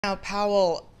Now,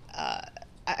 Powell,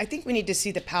 I think we need to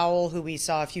see the Powell who we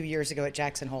saw a few years ago at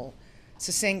Jackson Hole.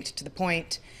 Succinct, to the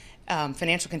point.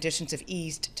 Financial conditions have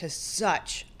eased to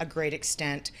such a great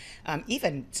extent,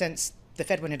 even since the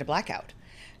Fed went into blackout.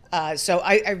 So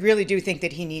I really do think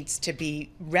that he needs to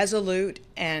be resolute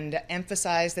and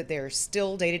emphasize that they're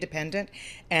still data dependent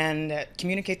and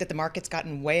communicate that the market's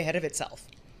gotten way ahead of itself.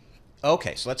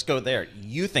 Okay, so let's go there.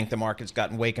 You think the market's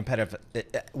gotten way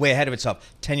ahead of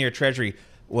itself. 10-year Treasury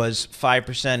was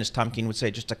 5%, as Tom Keene would say,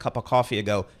 just a cup of coffee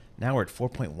ago. Now we're at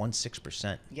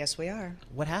 4.16%. Yes, we are.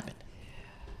 What happened?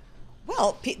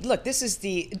 Well, look, this is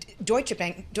the Deutsche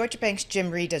Bank. Deutsche Bank's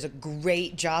Jim Reed does a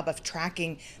great job of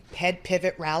tracking Fed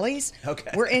pivot rallies.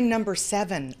 Okay. We're in number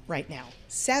 7 right now.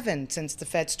 7 since the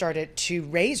Fed started to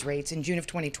raise rates in June of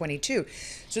 2022.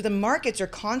 So the markets are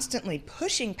constantly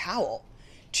pushing Powell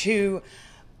to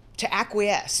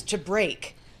acquiesce, to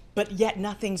break, but yet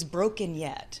nothing's broken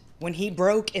yet. When he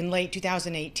broke in late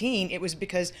 2018, it was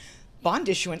because bond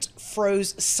issuance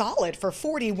froze solid for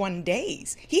 41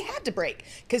 days. He had to break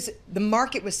because the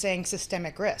market was saying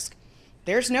systemic risk.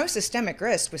 There's no systemic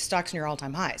risk with stocks near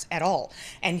all-time highs at all.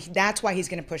 And that's why he's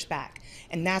going to push back.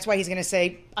 And that's why he's going to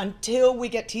say, until we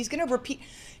get, he's going to repeat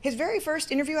his very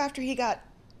first interview after he got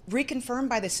reconfirmed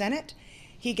by the Senate.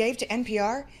 He gave to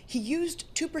NPR, he used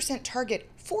 2% target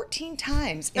 14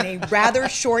 times in a rather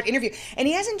short interview. And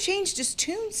he hasn't changed his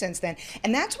tune since then.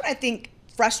 And that's what I think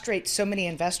frustrates so many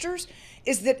investors,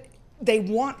 is that they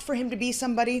want for him to be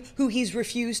somebody who he's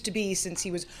refused to be since he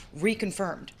was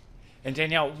reconfirmed. And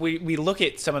Danielle, we look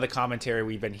at some of the commentary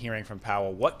we've been hearing from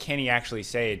Powell. What can he actually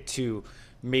say to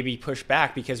maybe push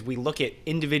back? Because we look at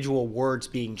individual words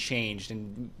being changed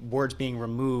and words being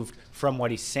removed from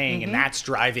what he's saying, and that's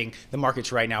driving the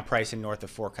markets right now pricing north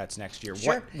of 4 cuts next year.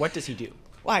 Sure. What does he do?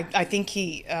 Well, I think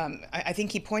he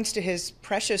points to his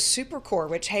precious supercore,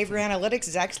 which Haver Analytics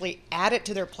has actually added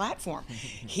to their platform.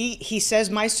 He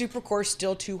says my supercore is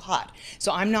still too hot,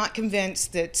 so I'm not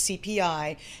convinced that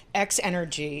CPI X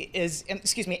energy,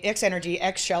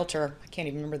 X shelter, I can't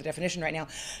even remember the definition right now,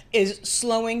 is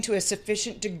slowing to a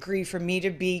sufficient degree for me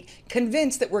to be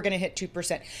convinced that we're going to hit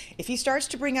 2%. If he starts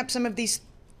to bring up some of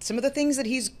the things that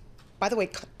he's, by the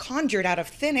way, conjured out of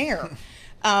thin air.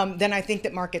 Then I think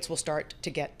that markets will start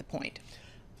to get the point.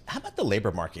 How about the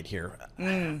labor market here?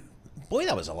 Boy,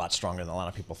 that was a lot stronger than a lot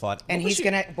of people thought. And he's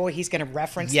gonna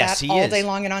reference Yes, that he all is. day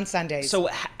long and on Sundays. So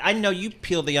I know you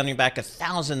peeled the onion back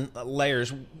 1,000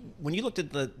 layers. When you looked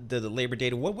at the labor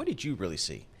data, what did you really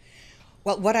see?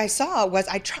 Well, what I saw was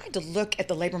I tried to look at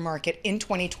the labor market in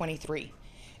 2023.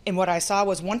 And what I saw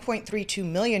was 1.32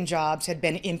 million jobs had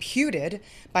been imputed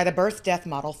by the birth-death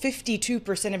model.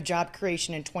 52% of job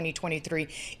creation in 2023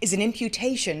 is an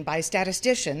imputation by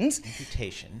statisticians.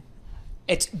 Imputation.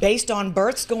 It's based on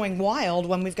births going wild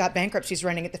when we've got bankruptcies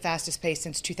running at the fastest pace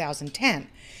since 2010.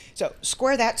 So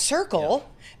square that circle.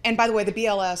 Yeah. And by the way, the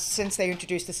BLS, since they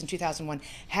introduced this in 2001,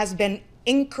 has been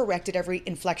incorrect at every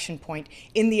inflection point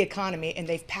in the economy, and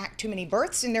they've packed too many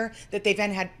births in there that they've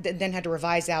then had to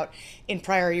revise out in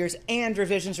prior years, and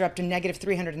revisions are up to negative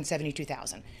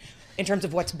 372,000. In terms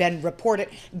of what's been reported,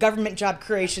 government job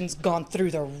creation's gone through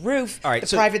the roof. All right,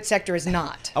 the private sector is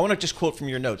not. I want to just quote from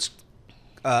your notes.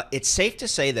 It's safe to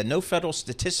say that no federal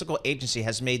statistical agency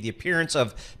has made the appearance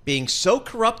of being so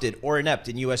corrupted or inept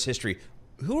in U.S. history.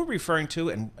 Who are we referring to,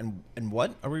 and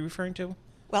what are we referring to?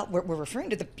 Well, we're referring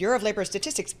to the Bureau of Labor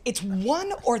Statistics. It's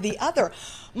one or the other.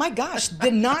 My gosh,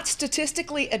 the not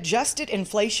statistically adjusted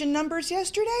inflation numbers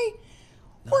yesterday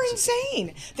were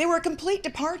insane. They were a complete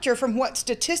departure from what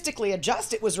statistically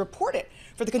adjusted was reported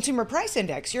for the Consumer Price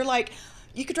Index. You're like,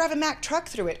 you could drive a Mack truck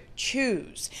through it.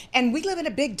 Choose. And we live in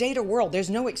a big data world. There's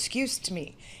no excuse to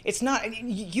me. It's not,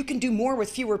 you can do more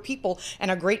with fewer people and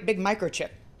a great big microchip,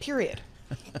 period.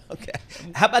 Okay.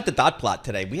 How about the dot plot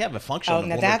today? We have a function on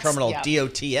the Bloomberg terminal,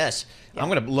 DOTS. Yeah. I'm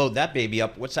going to load that baby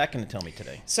up. What's that going to tell me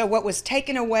today? So what was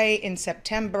taken away in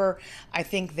September, I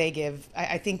think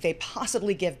they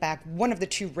possibly give back one of the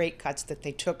 2 rate cuts that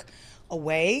they took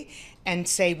away and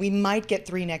say we might get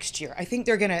 3 next year. I think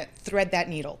they're going to thread that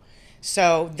needle.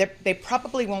 So they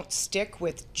probably won't stick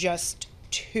with just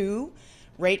 2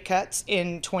 rate cuts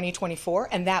in 2024,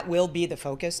 and that will be the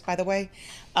focus, by the way.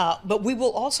 But we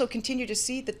will also continue to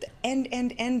see that the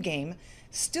end game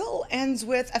still ends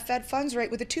with a Fed funds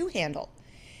rate with a 2 handle.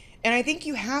 And I think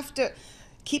you have to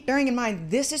keep bearing in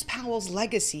mind, this is Powell's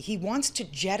legacy. He wants to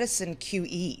jettison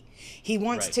QE. He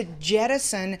wants to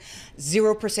jettison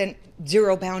 0%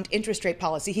 zero-bound interest rate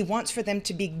policy. He wants for them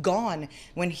to be gone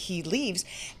when he leaves.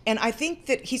 And I think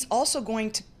that he's also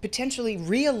going to potentially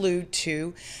re-allude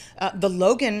to the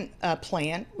Logan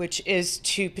plan, which is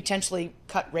to potentially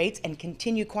cut rates and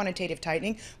continue quantitative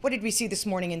tightening. What did we see this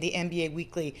morning in the MBA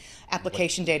weekly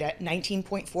application data?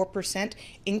 19.4%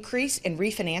 increase in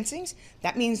refinancings.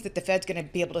 That means that the Fed's going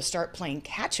to be able to start playing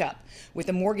catch up with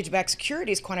the mortgage-backed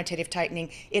securities quantitative tightening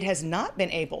it has not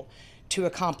been able to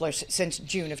accomplish since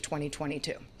June of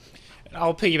 2022.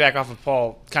 I'll piggyback off of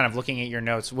Paul, kind of looking at your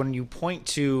notes. When you point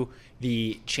to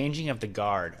the changing of the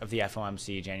guard of the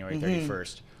FOMC January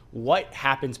 31st, what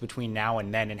happens between now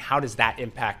and then, and how does that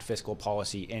impact fiscal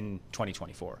policy in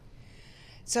 2024?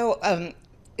 So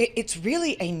it's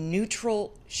really a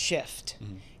neutral shift.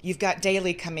 You've got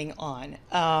Daly coming on.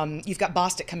 You've got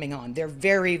Bostic coming on. They're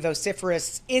very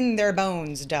vociferous in their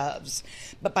bones, doves.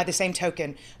 But by the same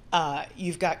token,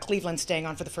 you've got Cleveland staying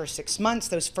on for the first 6 months.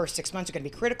 Those first 6 months are going to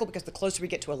be critical because the closer we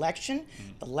get to election,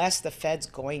 the less the Fed's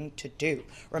going to do.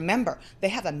 Remember, they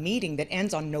have a meeting that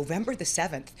ends on November the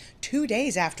 7th, 2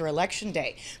 days after Election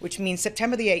Day, which means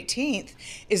September the 18th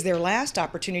is their last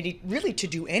opportunity really to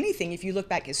do anything. If you look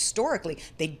back historically,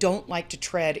 they don't like to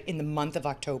tread in the month of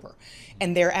October.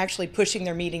 And they're actually pushing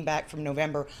their meeting back from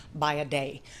November by a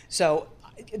day. So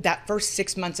that first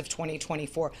 6 months of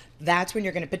 2024, that's when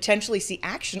you're going to potentially see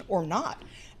action or not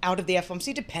out of the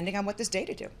FOMC, depending on what this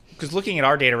data do. Because looking at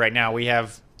our data right now, we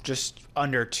have just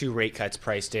under 2 rate cuts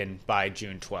priced in by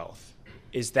June 12th.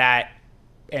 Is that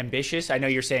ambitious? I know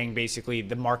you're saying basically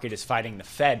the market is fighting the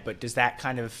Fed, but does that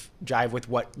kind of jive with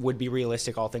what would be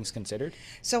realistic, all things considered?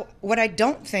 So what I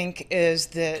don't think is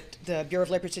that the Bureau of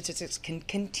Labor Statistics can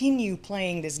continue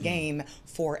playing this game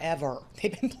forever.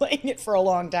 They've been playing it for a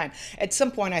long time. At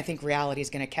some point, I think reality is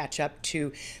going to catch up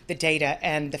to the data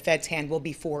and the Fed's hand will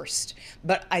be forced.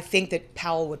 But I think that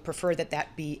Powell would prefer that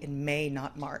that be in May,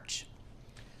 not March.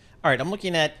 All right, I'm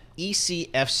looking at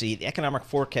ECFC, the economic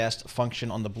forecast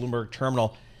function on the Bloomberg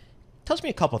terminal. Tells me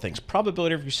a couple of things.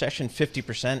 Probability of recession,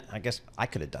 50%. I guess I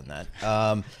could have done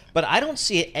that. But I don't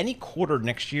see any quarter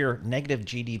next year negative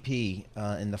GDP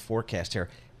in the forecast here.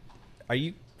 Are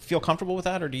you feel comfortable with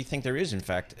that, or do you think there is, in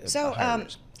fact, a higher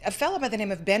risk? A fellow by the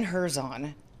name of Ben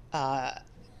Herzon,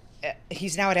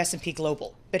 he's now at S&P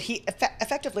Global, but he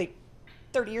effectively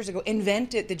 30 years ago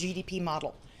invented the GDP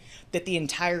model that the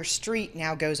entire street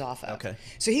now goes off of. Okay.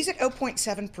 So he's at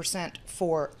 0.7%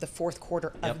 for the fourth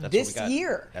quarter of that's this what we got.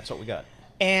 year. That's what we got.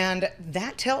 And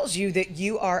that tells you that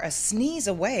you are a sneeze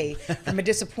away from a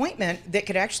disappointment that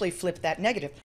could actually flip that negative.